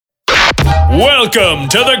Welcome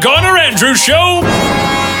to the Garner Andrews Show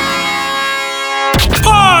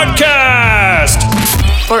podcast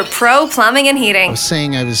for pro plumbing and heating. I was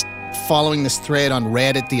saying I was following this thread on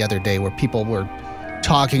Reddit the other day where people were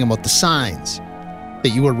talking about the signs that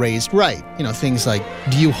you were raised right. You know, things like,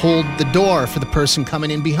 do you hold the door for the person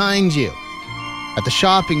coming in behind you? At the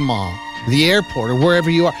shopping mall, the airport, or wherever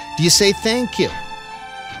you are, do you say thank you?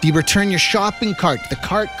 Do you return your shopping cart to the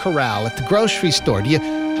cart corral at the grocery store? Do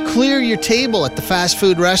you clear your table at the fast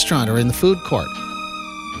food restaurant or in the food court?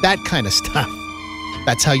 That kind of stuff.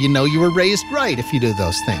 That's how you know you were raised right, if you do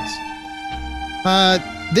those things.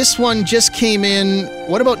 This one just came in.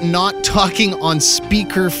 What about not talking on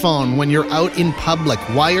speakerphone when you're out in public?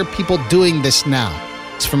 Why are people doing this now?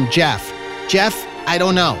 It's from Jeff. Jeff, I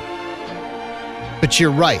don't know. But you're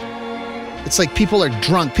right. It's like people are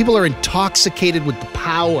drunk. People are intoxicated with the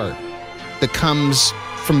power that comes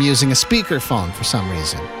from using a speakerphone for some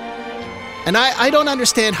reason. And I don't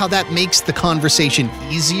understand how that makes the conversation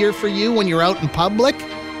easier for you when you're out in public.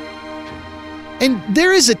 And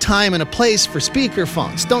there is a time and a place for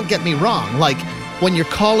speakerphones, don't get me wrong. Like when you're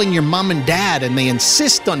calling your mom and dad and they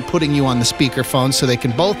insist on putting you on the speakerphone so they can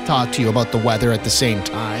both talk to you about the weather at the same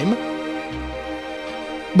time.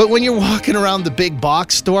 But when you're walking around the big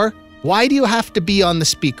box store, why do you have to be on the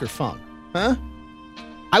speakerphone? Huh?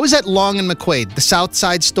 I was at Long and McQuaid, the South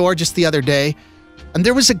Side store, just the other day, and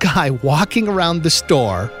there was a guy walking around the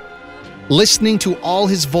store listening to all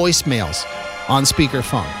his voicemails on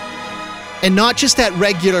speakerphone. And not just at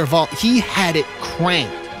regular volume, he had it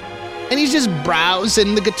cranked. And he's just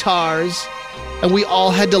browsing the guitars, and we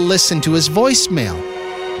all had to listen to his voicemail.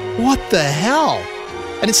 What the hell?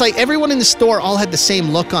 And it's like everyone in the store all had the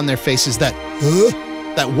same look on their faces, that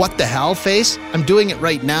what the hell face. I'm doing it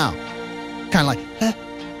right now. Kind of like, huh?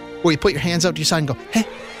 Where you put your hands out to your side and go, hey,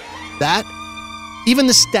 that. Even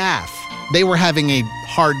the staff, they were having a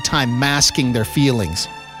hard time masking their feelings.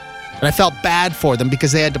 And I felt bad for them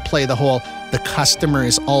because they had to play the whole the customer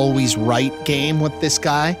is always right game with this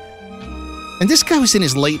guy. And this guy was in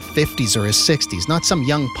his late 50s or his 60s, not some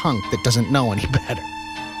young punk that doesn't know any better.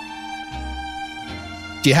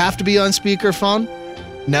 Do you have to be on speakerphone?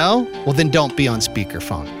 No? Well, then don't be on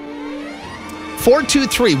speakerphone.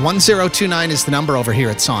 423-1029 is the number over here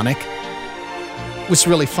at Sonic. It was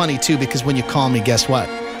really funny, too, because when you call me, guess what?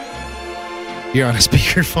 You're on a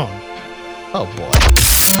speakerphone. Oh, boy.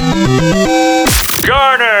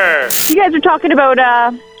 Garner. You guys are talking about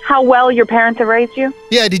how well your parents have raised you?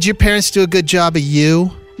 Yeah, did your parents do a good job of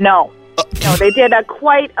you? No. No, they did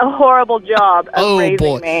quite a horrible job of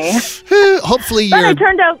raising me. Hopefully But I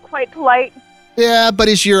turned out quite polite. Yeah, but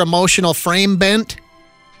is your emotional frame bent?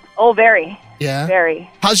 Oh, very. Yeah? Very.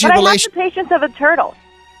 How's your But I have the patience of a turtle.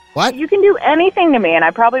 What? You can do anything to me, and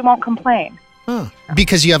I probably won't complain. Huh.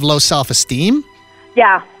 Because you have low self-esteem?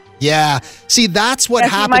 Yeah. Yeah. See, that's what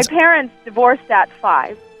happens. My parents divorced at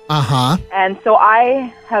 5. Uh-huh. And so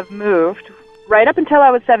I have moved right up until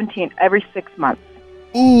I was 17 every 6 months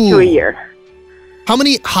to a year. How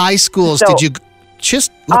many high schools did you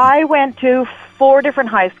just... I went to 4 different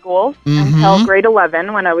high schools until grade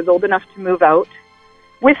 11 when I was old enough to move out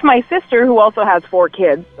with my sister, who also has 4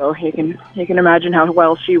 kids. So you can imagine how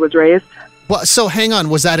well she was raised. Well, so hang on.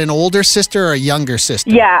 Was that an older sister or a younger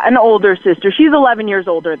sister? Yeah, an older sister. She's 11 years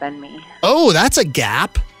older than me. Oh, that's a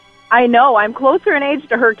gap. I know. I'm closer in age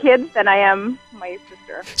to her kids than I am my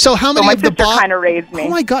sister. So how many of the sister kind of raised me. Oh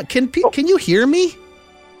my God! Can you hear me?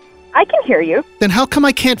 I can hear you. Then how come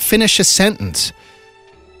I can't finish a sentence?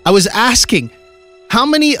 I was asking, how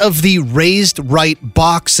many of the raised right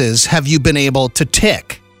boxes have you been able to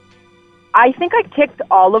tick? I think I ticked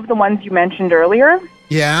all of the ones you mentioned earlier.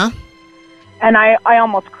 Yeah. And I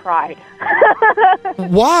almost cried.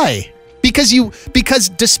 Why? Because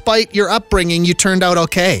despite your upbringing, you turned out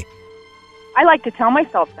okay. I like to tell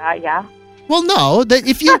myself that, yeah. Well, no, that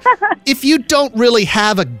if you don't really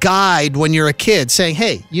have a guide when you're a kid saying,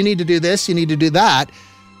 hey, you need to do this, you need to do that,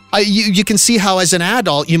 you can see how as an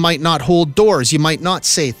adult you might not hold doors, you might not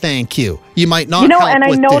say thank you, you might not help and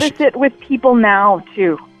I notice it with people now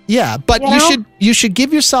too. Yeah, but you should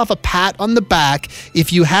give yourself a pat on the back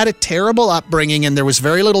if you had a terrible upbringing and there was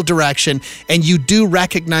very little direction and you do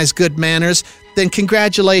recognize good manners, then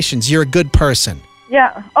congratulations, you're a good person.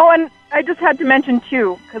 Yeah. Oh, and I just had to mention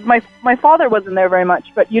too, because my father wasn't there very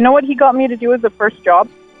much, but you know what he got me to do as a first job?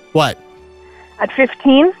 What? At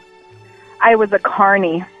 15, I was a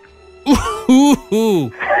Carnie.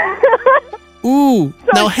 Ooh. Ooh.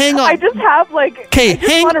 So now hang on. I just have Okay, hang on. I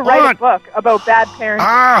just want to write a book about bad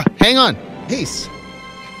parenting. Hang on. Peace.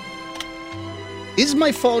 Is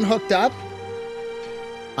my phone hooked up?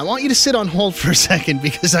 I want you to sit on hold for a second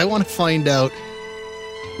because I want to find out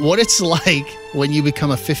what it's like when you become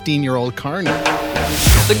a 15-year-old Carnie.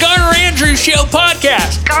 The Garner Andrews Show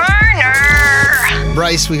podcast. Garner!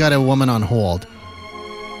 Bryce, we got a woman on hold.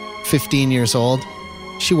 15 years old.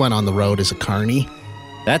 She went on the road as a Carnie.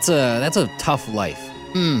 That's a tough life.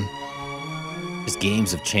 Just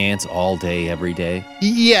games of chance all day, every day.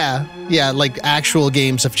 Yeah, like actual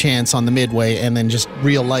games of chance on the midway and then just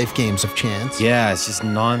real life games of chance. Yeah, it's just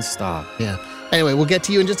nonstop. Yeah. Anyway, we'll get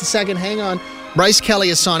to you in just a second. Hang on. Bryce Kelly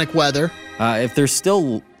is Sonic Weather. If there's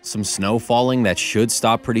still some snow falling, that should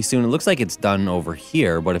stop pretty soon. It looks like it's done over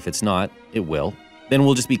here, but if it's not, it will. Then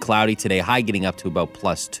we'll just be cloudy today, high getting up to about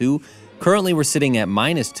 +2. Currently, we're sitting at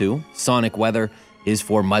 -2. Sonic Weather is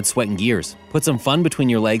for mud, sweat, and gears. Put some fun between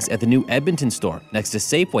your legs at the new Edmonton store next to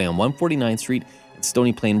Safeway on 149th Street at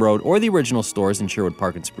Stony Plain Road, or the original stores in Sherwood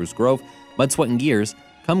Park and Spruce Grove. Mud, sweat, and gears.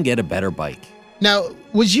 Come get a better bike. Now,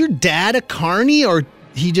 was your dad a Carnie or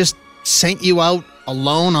he just sent you out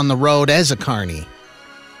alone on the road as a Carnie?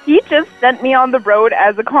 He just sent me on the road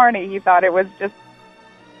as a Carnie. He thought it was just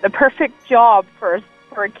the perfect job for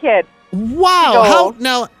a kid. Wow.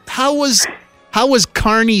 How was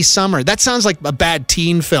Carnie Summer? That sounds like a bad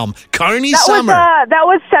teen film. Carnie Summer. That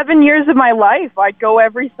was 7 years of my life. I'd go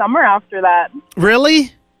every summer after that.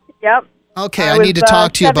 Really? Yep. Okay, I need to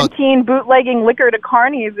talk to you about 17 bootlegging liquor to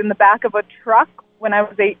Carnies in the back of a truck when I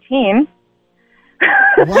was 18.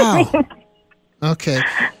 Wow. Okay.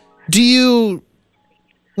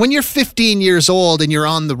 When you're 15 years old and you're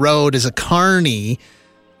on the road as a Carnie,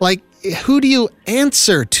 like, who do you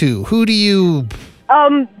answer to? Who do you...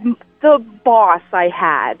 The boss I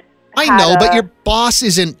had. I know, but your boss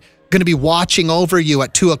isn't going to be watching over you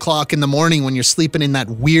at 2 o'clock in the morning when you're sleeping in that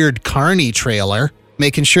weird Carnie trailer,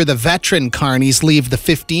 making sure the veteran Carnies leave the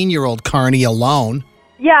 15-year-old Carnie alone.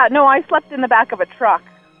 Yeah, no, I slept in the back of a truck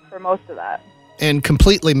for most of that. And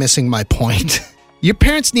completely missing my point. Your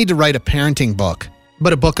parents need to write a parenting book,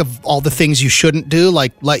 but a book of all the things you shouldn't do,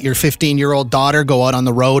 like let your 15-year-old daughter go out on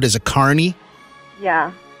the road as a Carnie.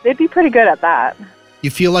 Yeah, they'd be pretty good at that. You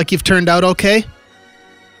feel like you've turned out okay?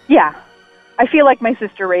 Yeah. I feel like my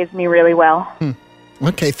sister raised me really well.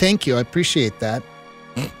 Okay, thank you. I appreciate that.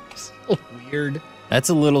 So weird. That's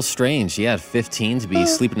a little strange. Yeah, at 15 to be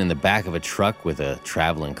sleeping in the back of a truck with a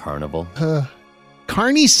traveling carnival.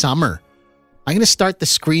 Carnie Summer. I'm going to start the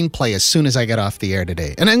screenplay as soon as I get off the air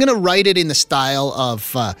today. And I'm going to write it in the style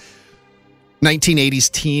of 1980s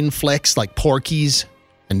teen flicks like Porky's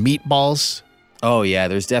and Meatballs. Oh, yeah,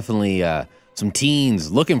 there's definitely... some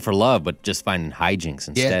teens looking for love, but just finding hijinks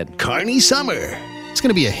instead. Yeah, Carnie Summer. It's going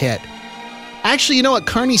to be a hit. Actually, you know what?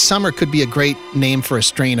 Carnie Summer could be a great name for a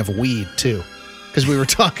strain of weed, too. Because we were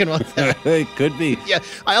talking about that. It could be. Yeah,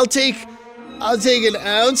 I'll take an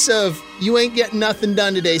ounce of You Ain't Getting Nothing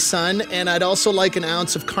Done Today, Son, and I'd also like an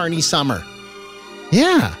ounce of Carnie Summer.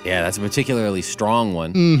 Yeah. Yeah, that's a particularly strong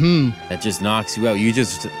one. Mm-hmm. That just knocks you out. You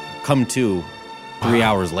just come to 3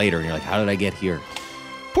 hours later, and you're like, how did I get here?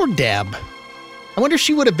 Poor Deb. I wonder if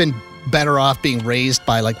she would have been better off being raised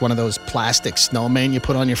by like one of those plastic snowmen you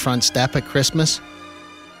put on your front step at Christmas.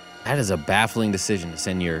 That is a baffling decision to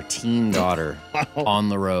send your teen daughter on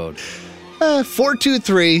the road.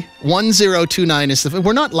 423-1029 is the...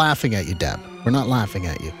 We're not laughing at you, Deb. We're not laughing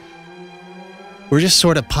at you. We're just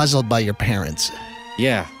sort of puzzled by your parents.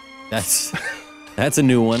 Yeah, that's a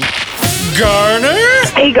new one. Garner?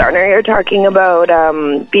 Hey, Garner, you're talking about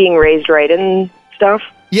being raised right and stuff?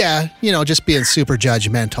 Yeah, just being super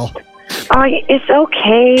judgmental. It's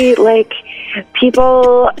okay. Like,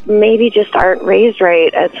 people maybe just aren't raised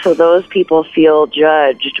right, and so those people feel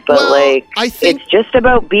judged. But, I think it's just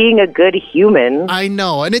about being a good human. I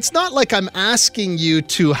know, and it's not like I'm asking you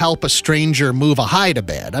to help a stranger move a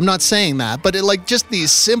hide-a-bed. I'm not saying that, but just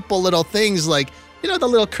these simple little things like, the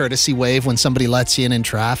little courtesy wave when somebody lets you in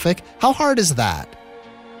traffic. How hard is that?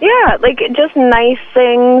 Yeah, just nice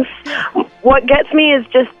things. What gets me is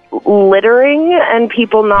just littering and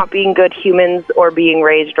people not being good humans or being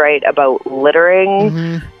raised right about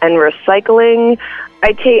littering and recycling.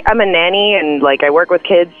 I'm a nanny and I work with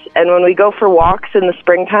kids, and when we go for walks in the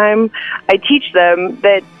springtime, I teach them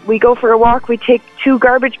that we go for a walk, we take 2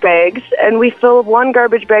 garbage bags and we fill 1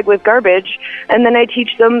 garbage bag with garbage, and then I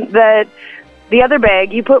teach them that the other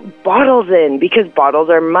bag you put bottles in because bottles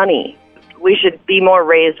are money. We should be more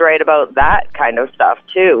raised right about that kind of stuff,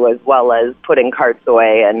 too, as well as putting carts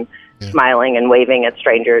away and smiling and waving at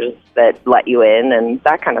strangers that let you in and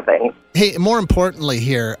that kind of thing. Hey, more importantly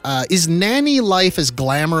here, is nanny life as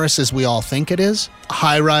glamorous as we all think it is? A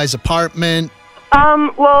high-rise apartment?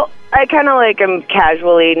 Well, I I kind of like am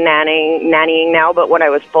casually nannying now, but when I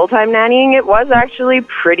was full-time nannying, it was actually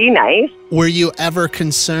pretty nice. Were you ever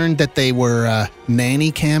concerned that they were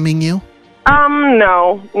nanny camming you?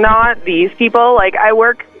 No, not these people. Like, I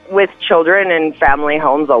work with children in family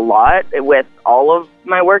homes a lot with all of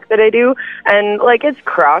my work that I do, and like it's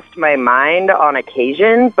crossed my mind on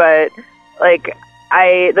occasion, but like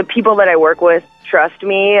the people that I work with trust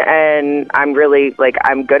me, and I'm really like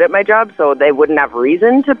I'm good at my job, so they wouldn't have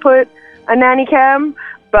reason to put a nanny cam.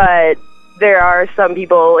 But there are some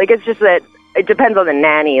people, like it's just that it depends on the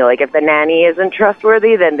nanny. Like if the nanny isn't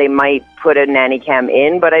trustworthy, then they might put a nanny cam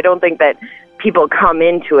in, but I don't think that people come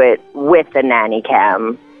into it with a nanny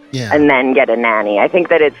cam. Yeah. And then get a nanny. I think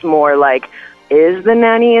that it's more like, is the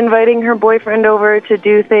nanny inviting her boyfriend over to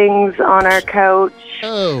do things on our couch?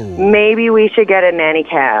 Oh. Maybe we should get a nanny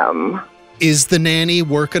cam. Is the nanny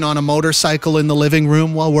working on a motorcycle in the living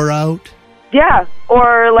room while we're out? Yeah.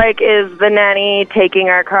 Or like, is the nanny taking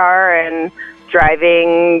our car and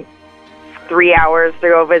driving 3 hours to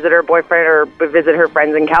go visit her boyfriend or visit her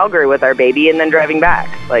friends in Calgary with our baby and then driving back?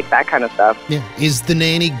 Like that kind of stuff. Yeah. Is the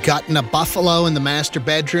nanny gutting a buffalo in the master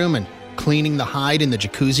bedroom and cleaning the hide in the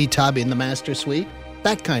jacuzzi tub in the master suite?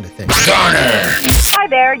 That kind of thing. Garner. Hi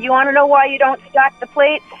there. You want to know why you don't stack the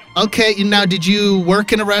plates? Okay, now did you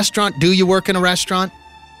work in a restaurant? Do you work in a restaurant?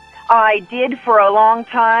 I did for a long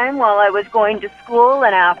time while I was going to school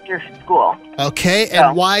and after school. Okay,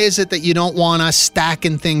 and why is it that you don't want us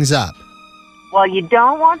stacking things up? Well, you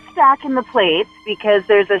don't want stacking the plates because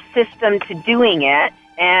there's a system to doing it.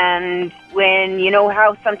 And when, you know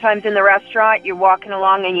how sometimes in the restaurant you're walking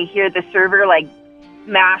along and you hear the server like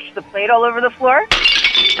mash the plate all over the floor?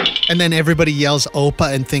 And then everybody yells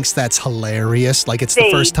Opa and thinks that's hilarious, like it's the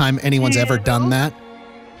first time anyone's ever done that?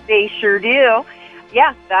 They sure do.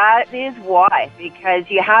 Yeah, that is why. Because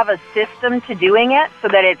you have a system to doing it so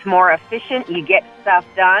that it's more efficient. You get stuff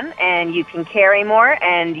done and you can carry more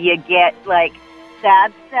and you get like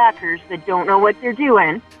sad stackers that don't know what they're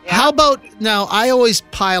doing. Yeah. How about, now I always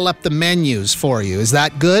pile up the menus for you. Is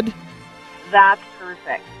that good? That's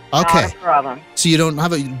perfect. Okay. Not a problem. So you don't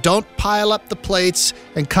pile up the plates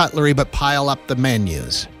and cutlery, but pile up the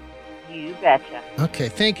menus. You betcha. Okay,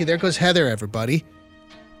 thank you. There goes Heather, everybody.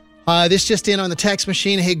 This just in on the text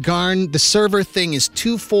machine. Hey, Garn, the server thing is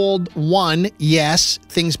twofold. One, yes,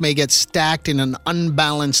 things may get stacked in an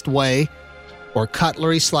unbalanced way, or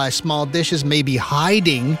cutlery/small dishes may be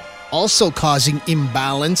hiding, also causing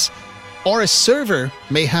imbalance, or a server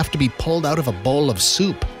may have to be pulled out of a bowl of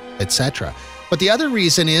soup, etc. But the other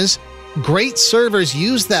reason is great servers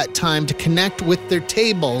use that time to connect with their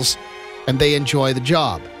tables and they enjoy the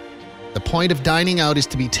job. The point of dining out is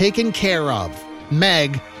to be taken care of.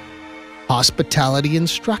 Meg, hospitality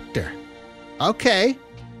instructor. Okay.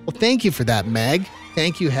 Well, thank you for that, Meg.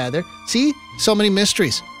 Thank you, Heather. See, so many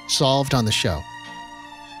mysteries solved on the show.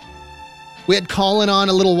 We had Colin on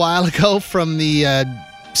a little while ago from the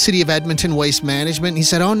City of Edmonton Waste Management. He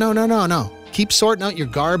said, oh, no. Keep sorting out your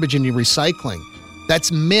garbage and your recycling.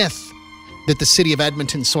 That's myth that the City of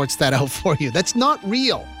Edmonton sorts that out for you. That's not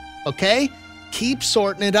real, okay? Keep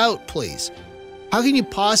sorting it out, please. How can you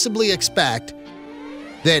possibly expect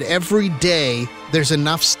that every day there's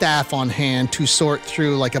enough staff on hand to sort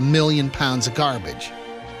through like 1 million pounds of garbage?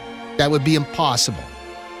 That would be impossible.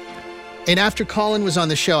 And after Colin was on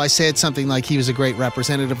the show, I said something like he was a great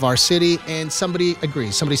representative of our city, and somebody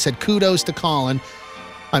agrees. Somebody said, kudos to Colin.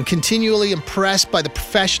 I'm continually impressed by the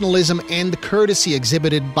professionalism and the courtesy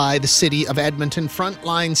exhibited by the City of Edmonton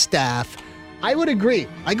frontline staff. I would agree.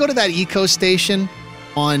 I go to that eco station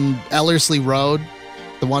on Ellerslie Road,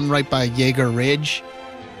 the one right by Jaeger Ridge,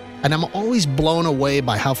 and I'm always blown away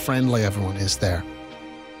by how friendly everyone is there.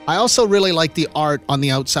 I also really like the art on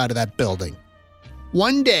the outside of that building.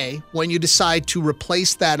 One day, when you decide to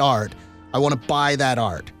replace that art, I want to buy that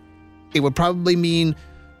art. It would probably mean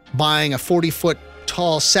buying a 40-foot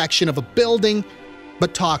tall section of a building,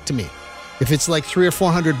 but talk to me. If it's like $300 or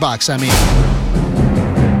 $400, I mean.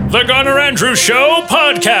 The Garner Andrews Show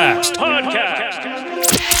podcast.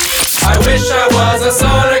 I wish I was a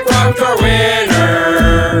Sonic Rock Tour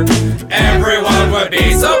winner. Everyone would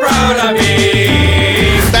be so proud of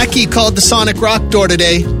me. Becky called the Sonic Rock Door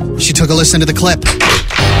today. She took a listen to the clip.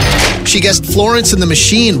 She guessed Florence and the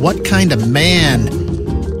Machine. What kind of man?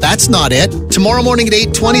 That's not it. Tomorrow morning at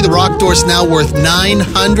 8:20, the Rock Door's now worth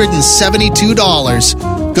 $972.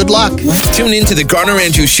 Good luck. Tune in to the Garner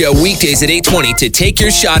Andrews Show weekdays at 8:20 to take your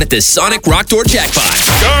shot at the Sonic Rock Door jackpot.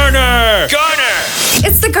 Garner.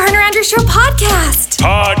 It's the Garner Andrews Show podcast.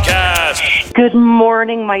 Good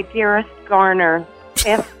morning, my dearest Garner.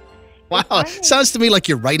 Wow, sounds to me like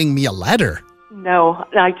you're writing me a letter. No,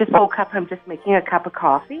 I just woke up. I'm just making a cup of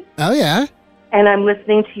coffee. Oh, yeah? And I'm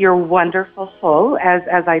listening to your wonderful show,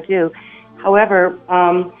 as I do. However,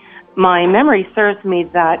 my memory serves me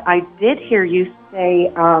that I did hear you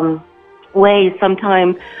say way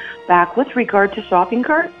sometime back with regard to shopping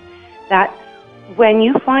carts, that when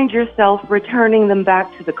you find yourself returning them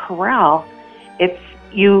back to the corral,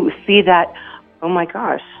 you see that, oh my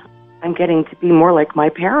gosh, I'm getting to be more like my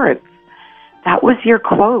parents. That was your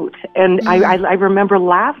quote. And I remember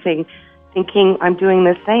laughing, thinking I'm doing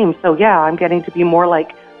the same. So yeah, I'm getting to be more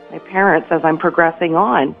like my parents as I'm progressing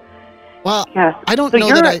on. Well, yes. I don't know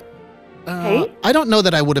that I don't know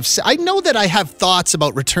that I would have said. I know that I have thoughts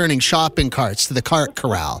about returning shopping carts to the cart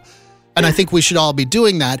corral. And I think we should all be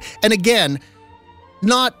doing that. And again,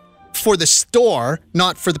 not for the store,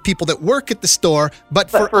 not for the people that work at the store,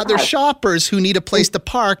 but for other shoppers who need a place to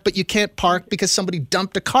park, but you can't park because somebody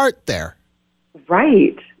dumped a cart there.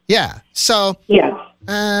 Right. Yeah. So, yes.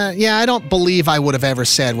 I don't believe I would have ever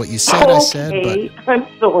said what you said I said. But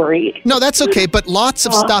I'm sorry. No, that's okay. But lots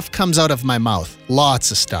of stuff comes out of my mouth.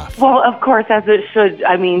 Lots of stuff. Well, of course, as it should.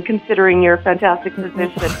 I mean, considering your fantastic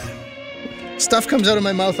position. Stuff comes out of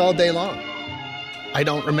my mouth all day long. I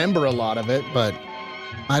don't remember a lot of it, but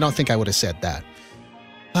I don't think I would have said that.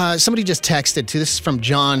 Somebody just texted too. This is from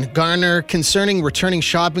John Garner. Concerning returning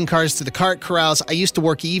shopping carts to the cart corrals, I used to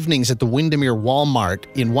work evenings at the Windermere Walmart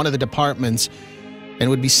in one of the departments and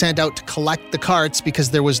would be sent out to collect the carts because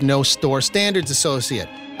there was no store standards associate.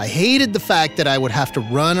 I hated the fact that I would have to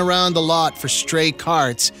run around the lot for stray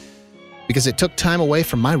carts because it took time away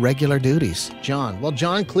from my regular duties. John. Well,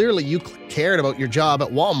 John, clearly you cared about your job at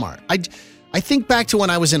Walmart. I think back to when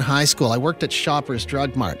I was in high school. I worked at Shoppers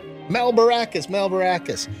Drug Mart. Mel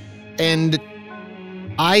Baracus. And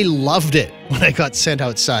I loved it when I got sent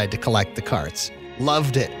outside to collect the carts.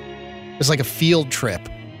 Loved it. It was like a field trip.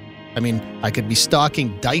 I mean, I could be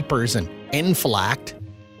stocking diapers and Enflact.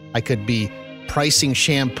 I could be pricing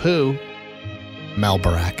shampoo. Mel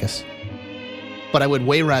Baracus. But I would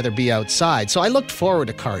way rather be outside. So I looked forward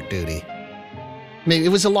to cart duty. Maybe it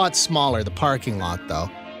was a lot smaller, the parking lot, though.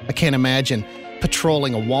 I can't imagine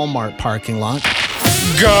patrolling a Walmart parking lot.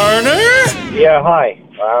 Garner? Yeah, hi.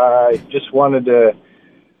 I just wanted to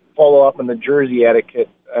follow up on the jersey etiquette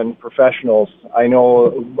and professionals. I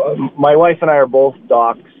know my wife and I are both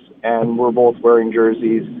docs, and we're both wearing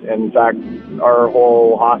jerseys. In fact, our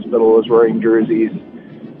whole hospital is wearing jerseys.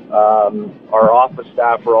 Our office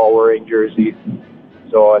staff are all wearing jerseys.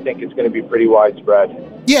 So I think it's going to be pretty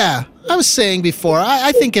widespread. Yeah, I was saying before,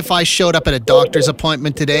 I think if I showed up at a doctor's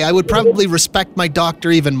appointment today, I would probably respect my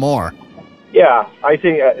doctor even more. Yeah, I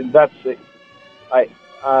think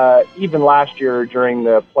even last year during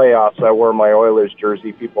the playoffs, I wore my Oilers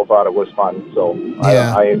jersey. People thought it was fun, so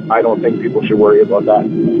yeah. I don't think people should worry about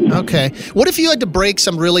that. Okay. What if you had to break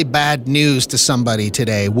some really bad news to somebody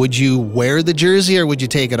today? Would you wear the jersey or would you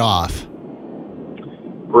take it off?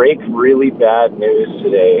 Break really bad news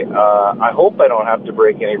today. I hope I don't have to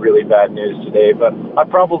break any really bad news today, but I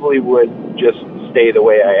probably would just stay the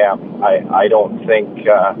way I am. I don't think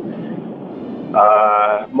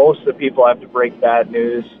most of the people I have to break bad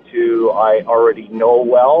news to I already know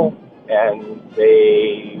well, and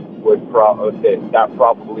they would that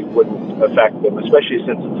probably wouldn't affect them, especially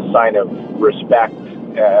since it's a sign of respect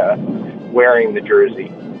wearing the jersey.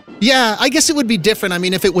 Yeah, I guess it would be different. I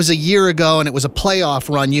mean, if it was a year ago and it was a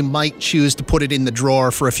playoff run, you might choose to put it in the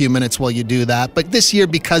drawer for a few minutes while you do that. But this year,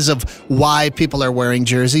 because of why people are wearing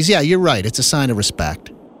jerseys, yeah, you're right. It's a sign of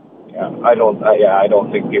respect. Yeah, I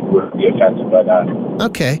don't think people would be offended by that.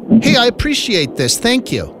 Okay. Hey, I appreciate this.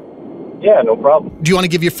 Thank you. Yeah, no problem. Do you want to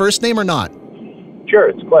give your first name or not? Sure,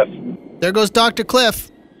 it's Cliff. There goes Dr.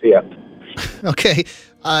 Cliff. See ya. Okay.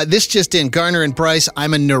 This just in. Garner and Bryce,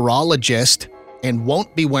 I'm a neurologist and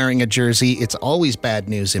won't be wearing a jersey. It's always bad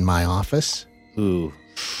news in my office. Ooh,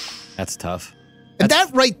 that's tough. And that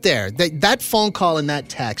right there, that phone call and that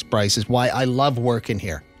text, Bryce, is why I love working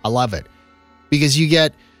here. I love it. Because you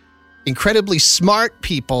get incredibly smart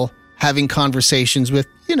people having conversations with,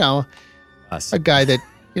 us. A guy that,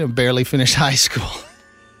 barely finished high school.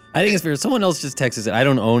 I think it's fair. Someone else just texted it. I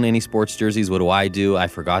don't own any sports jerseys. What do? I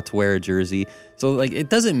forgot to wear a jersey. So, it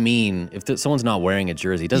doesn't mean if someone's not wearing a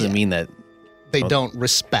jersey, it doesn't mean that they don't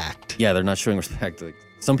respect. Yeah, they're not showing respect. Like,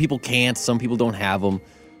 some people can't. Some people don't have them.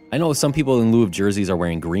 I know some people in lieu of jerseys are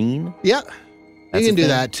wearing green. Yeah, you can do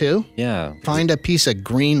that too. Yeah. Find a piece of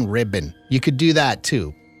green ribbon. You could do that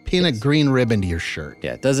too. Pin a green ribbon to your shirt.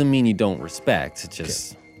 Yeah, it doesn't mean you don't respect. It's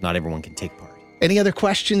just not everyone can take part. Any other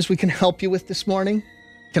questions we can help you with this morning?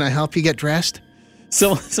 Can I help you get dressed?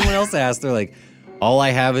 So someone else asked, they're like, All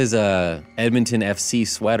I have is a Edmonton FC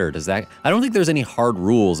sweater. Does that? I don't think there's any hard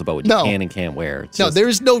rules about what you can and can't wear. No,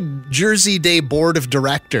 there's no Jersey Day board of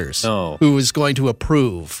directors who is going to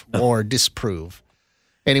approve or disprove.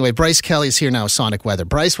 Anyway, Bryce Kelly's here now with Sonic Weather.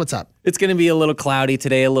 Bryce, what's up? It's going to be a little cloudy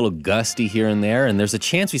today, a little gusty here and there, and there's a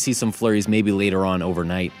chance we see some flurries maybe later on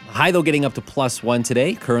overnight. High, though, getting up to +1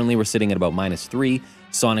 today. Currently, we're sitting at about -3.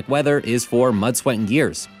 Sonic Weather is for mud, sweat, and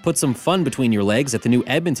gears. Put some fun between your legs at the new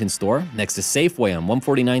Edmonton store next to Safeway on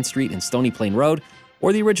 149th Street and Stony Plain Road,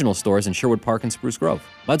 or the original stores in Sherwood Park and Spruce Grove.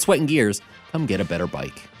 Mud, sweat, and gears. Come get a better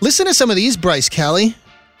bike. Listen to some of these, Bryce Kelly.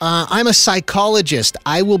 I'm a psychologist.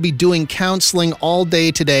 I will be doing counseling all day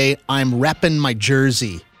today. I'm repping my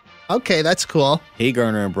jersey. Okay, that's cool. Hey,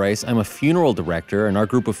 Garner and Bryce. I'm a funeral director, and our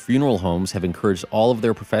group of funeral homes have encouraged all of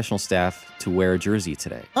their professional staff to wear a jersey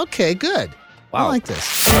today. Okay, good. Wow. I like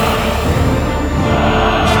this.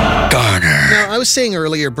 Garner. Now, I was saying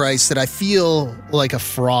earlier, Bryce, that I feel like a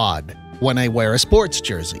fraud when I wear a sports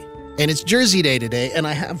jersey. And it's Jersey Day today, and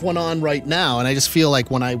I have one on right now, and I just feel like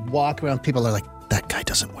when I walk around, people are like, that guy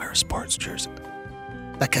doesn't wear a sports jersey.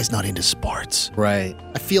 That guy's not into sports. Right.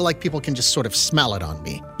 I feel like people can just sort of smell it on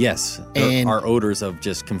me. Yes. There are odors of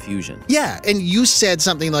just confusion. Yeah. And you said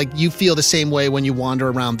something like you feel the same way when you wander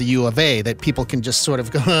around the U of A, that people can just sort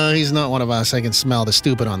of go, oh, he's not one of us. I can smell the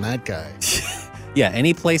stupid on that guy. Yeah.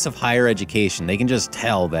 Any place of higher education, they can just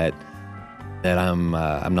tell that I'm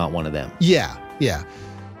not one of them. Yeah. Yeah.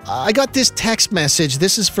 I got this text message.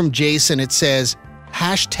 This is from Jason. It says,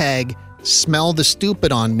 #smell the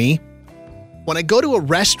stupid on me. When I go to a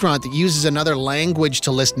restaurant that uses another language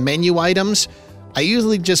to list menu items, I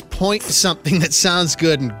usually just point to something that sounds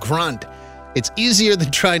good and grunt. It's easier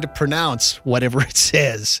than trying to pronounce whatever it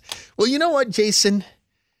says. Well, you know what, Jason?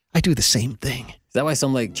 I do the same thing. Is that why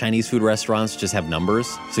some like Chinese food restaurants just have numbers?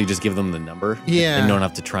 So you just give them the number? Yeah. And you don't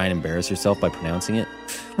have to try and embarrass yourself by pronouncing it?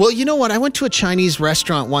 Well, you know what? I went to a Chinese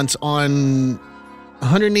restaurant once on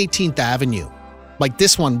 118th Avenue. Like,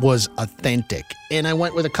 this one was authentic. And I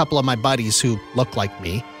went with a couple of my buddies who looked like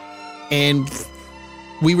me. And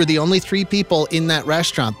we were the only 3 people in that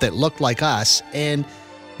restaurant that looked like us. And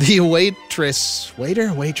the waitress,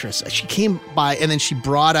 she came by and then she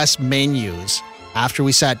brought us menus. After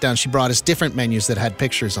we sat down, she brought us different menus that had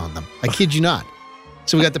pictures on them. I kid you not.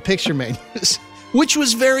 So we got the picture menus, which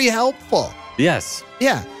was very helpful. Yes.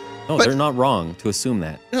 Yeah. No, they're not wrong to assume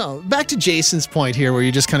that. No, back to Jason's point here where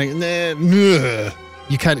you just kind of,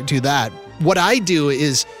 you kind of do that. What I do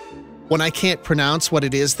is when I can't pronounce what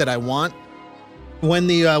it is that I want, when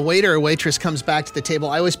the waiter or waitress comes back to the table,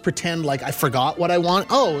 I always pretend like I forgot what I want.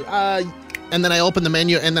 And then I open the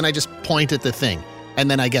menu and then I just point at the thing and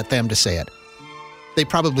then I get them to say it. They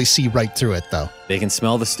probably see right through it though. They can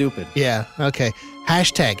smell the stupid. Yeah, okay.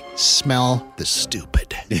 #smell the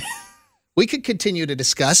stupid. We could continue to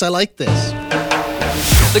discuss. I like this.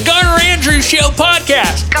 The Garner Andrews Show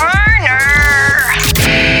podcast. Garner!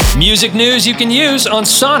 Music news you can use on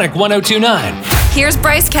Sonic 102.9. Here's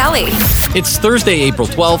Bryce Kelly. It's Thursday, April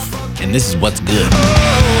 12th, and this is what's good.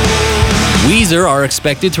 Weezer are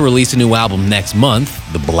expected to release a new album next month,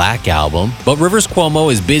 the Black Album, but Rivers Cuomo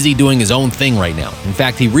is busy doing his own thing right now. In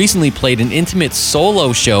fact, he recently played an intimate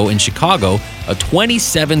solo show in Chicago, a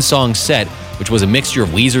 27-song set, which was a mixture of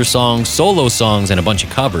Weezer songs, solo songs, and a bunch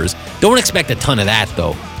of covers. Don't expect a ton of that,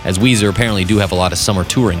 though, as Weezer apparently do have a lot of summer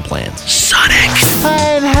touring plans. Sonic.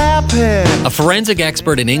 I'm happy. A forensic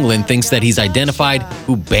expert in England thinks that he's identified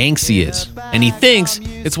who Banksy is, and he thinks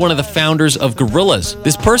it's one of the founders of Gorillaz.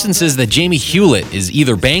 This person says that Jamie Hewlett is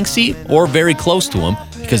either Banksy or very close to him,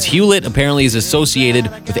 because Hewlett apparently is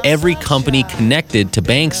associated with every company connected to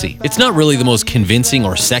Banksy. It's not really the most convincing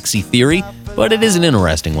or sexy theory, but it is an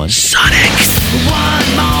interesting one. Sonic.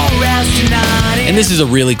 And this is a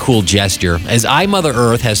really cool gesture, as I, Mother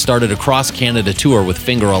Earth has started a cross-Canada tour with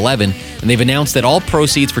Finger 11, and they've announced that all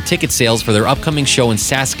proceeds for ticket sales for their upcoming show in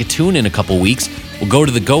Saskatoon in a couple weeks will go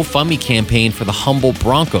to the GoFundMe campaign for the Humboldt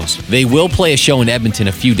Broncos. They will play a show in Edmonton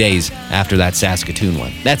a few days after that Saskatoon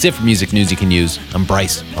one. That's it for music news you can use. I'm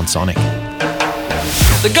Bryce on Sonic.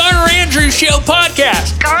 The Garner Andrews Show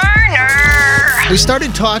podcast. Garner! We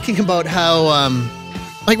started talking about how,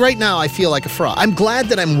 like right now, I feel like a fraud. I'm glad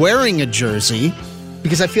that I'm wearing a jersey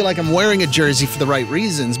because I feel like I'm wearing a jersey for the right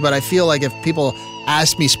reasons. But I feel like if people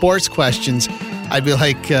ask me sports questions, I'd be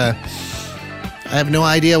like, I have no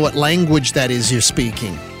idea what language that is you're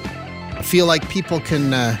speaking. I feel like people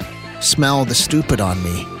can smell the stupid on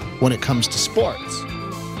me when it comes to sports.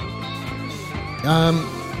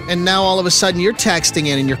 And now all of a sudden you're texting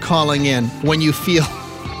in and you're calling in when you feel,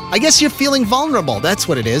 I guess you're feeling vulnerable. That's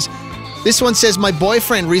what it is. This one says, my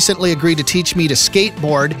boyfriend recently agreed to teach me to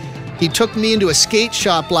skateboard. He took me into a skate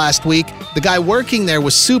shop last week. The guy working there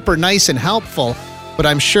was super nice and helpful, but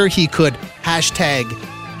I'm sure he could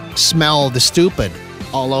 #smell the stupid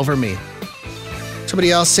all over me. Somebody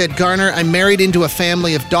else said, Garner, I'm married into a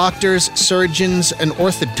family of doctors, surgeons, an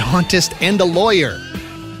orthodontist, and a lawyer.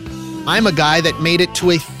 I'm a guy that made it to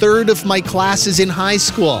a third of my classes in high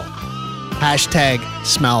school.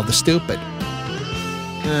 #smell the stupid.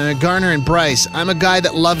 Garner and Bryce, I'm a guy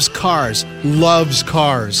that loves cars,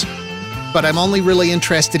 but I'm only really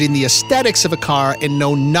interested in the aesthetics of a car and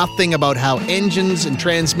know nothing about how engines and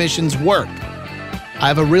transmissions work. I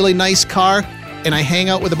have a really nice car, and I hang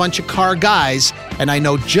out with a bunch of car guys, and I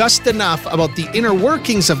know just enough about the inner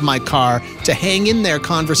workings of my car to hang in there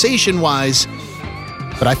conversation-wise,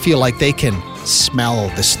 but I feel like they can smell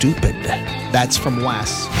the stupid. That's from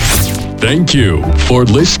Wes. Thank you for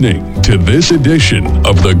listening to this edition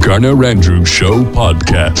of the Garner Andrews Show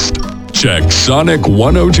podcast. Check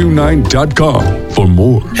Sonic1029.com for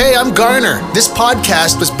more. Hey, I'm Garner. This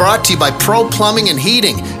podcast was brought to you by Pro Plumbing and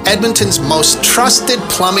Heating, Edmonton's most trusted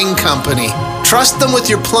plumbing company. Trust them with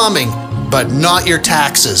your plumbing, but not your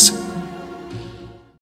taxes.